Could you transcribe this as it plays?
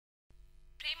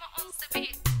Halima on the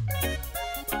beat.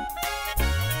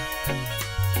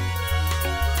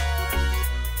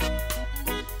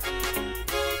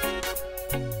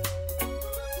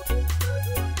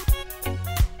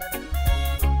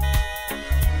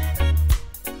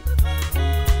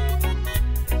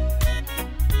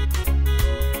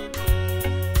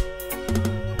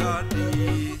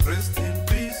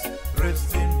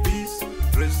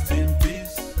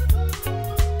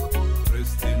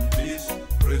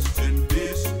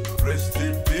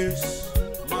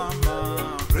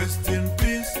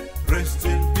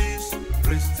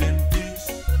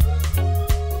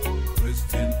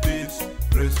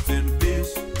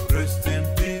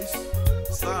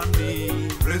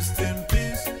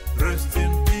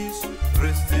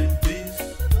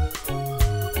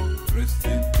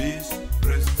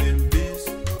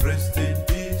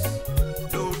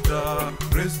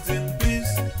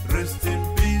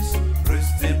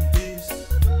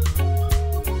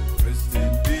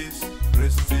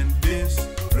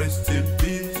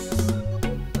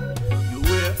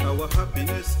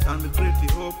 And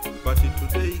great hope, but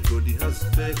today God has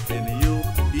taken you.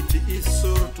 It is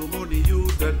so to mourn you,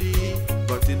 Daddy,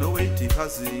 but in a way it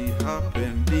has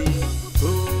happened.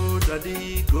 Go,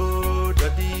 Daddy, go,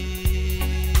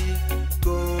 Daddy,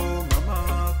 go,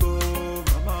 Mama, go,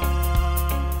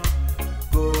 Mama,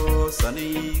 go,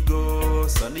 Sonny, go,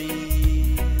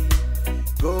 Sonny,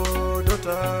 go,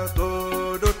 daughter,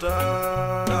 go,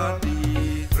 daughter.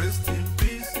 Daddy, rest in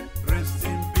peace, rest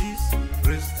in peace,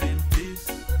 rest in peace.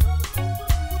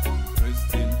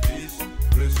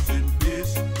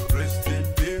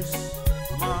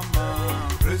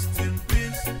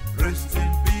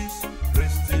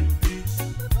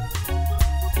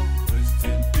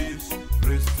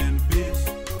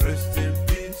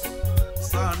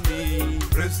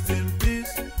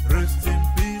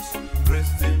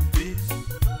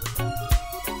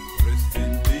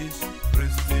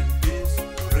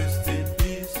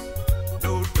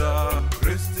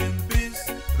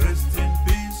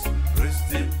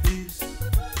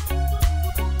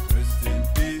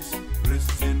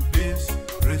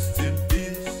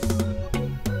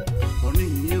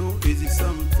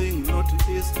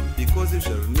 Because you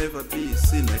shall never be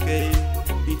seen again.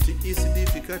 It is a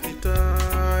difficult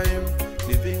time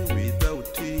living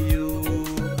without you.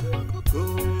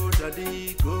 Go,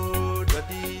 Daddy, go,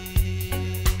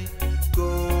 Daddy,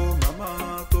 go,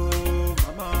 Mama, go,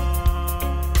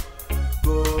 Mama,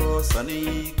 go,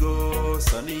 Sonny, go,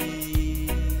 Sonny,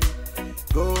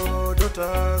 go,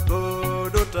 daughter, go,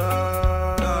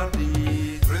 daughter.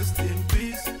 Daddy, rest in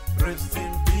peace, rest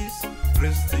in peace,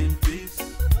 rest in peace.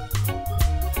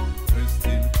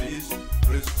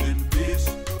 Rest in peace,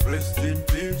 rest in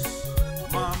peace,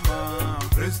 Mama.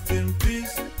 Rest in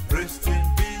peace, rest in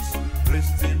peace,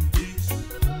 rest in peace.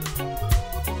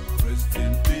 Rest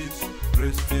in peace,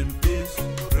 rest in peace,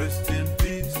 rest in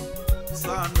peace,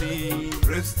 Sonny.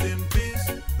 Rest in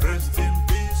peace, rest in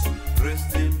peace,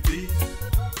 rest in peace.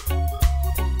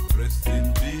 Rest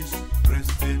in peace,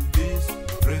 rest in peace,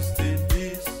 rest in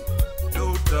peace,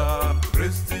 daughter.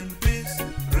 Rest in peace,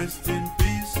 rest in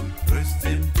peace, rest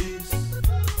in peace.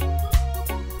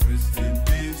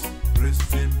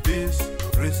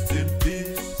 Rest in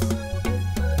peace.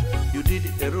 You did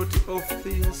a lot of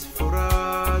things for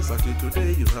us, but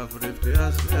today you have left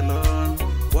us alone.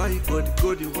 Why, God,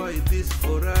 why this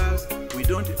for us? We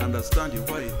don't understand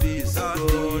why this, God.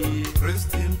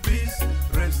 Rest in peace,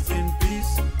 rest in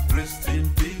peace, rest in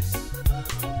peace.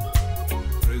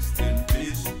 Rest in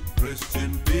peace, rest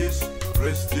in peace,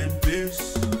 rest in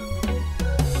peace.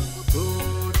 Go,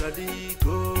 Daddy,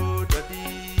 go,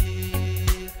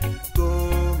 Daddy, go,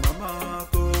 Mama,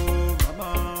 go,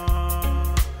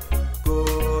 Mama,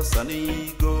 go,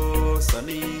 Sonny, go,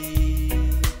 Sonny,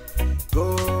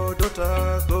 go,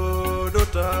 daughter, go,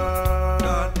 daughter.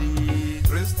 Daddy,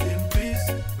 rest in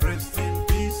peace, rest in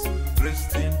peace,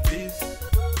 rest in peace.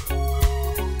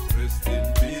 Rest in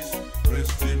peace,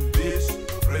 rest in peace,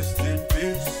 rest in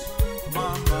peace,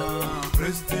 Mama.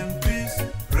 Rest in peace,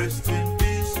 rest in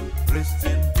peace, rest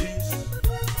in peace.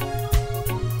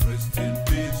 Rest in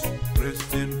peace,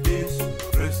 rest in peace,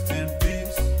 rest in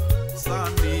peace,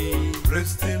 Sonny.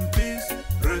 Rest in peace,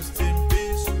 rest in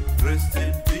peace, rest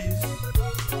in peace.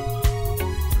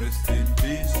 Rest in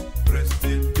peace, rest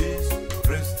in peace,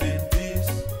 rest in peace,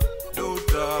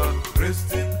 daughter.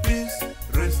 Rest in peace,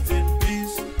 rest in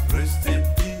peace, rest in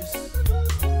peace.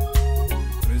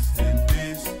 Rest in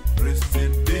peace, rest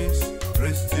in peace,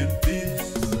 rest in peace.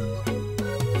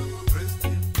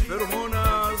 Fellow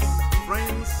mourners,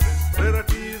 friends,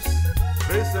 relatives,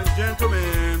 ladies and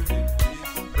gentlemen,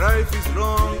 life is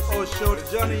long or short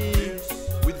journey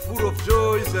with full of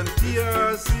joys and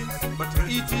tears, but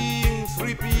eating,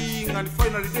 sleeping, and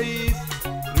finally death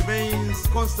remains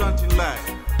constant in life.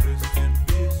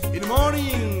 In the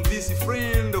morning, this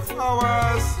friend of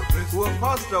ours who have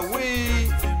passed away,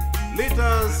 let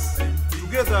us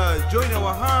together join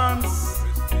our hands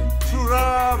through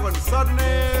love and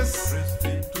sadness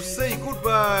to say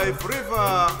goodbye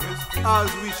forever, as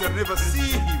we shall never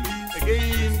see him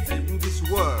again in this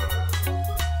world.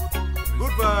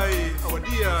 Goodbye, our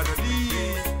dear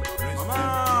Daddy,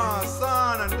 Mama,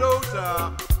 son and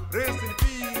daughter. Rest in peace.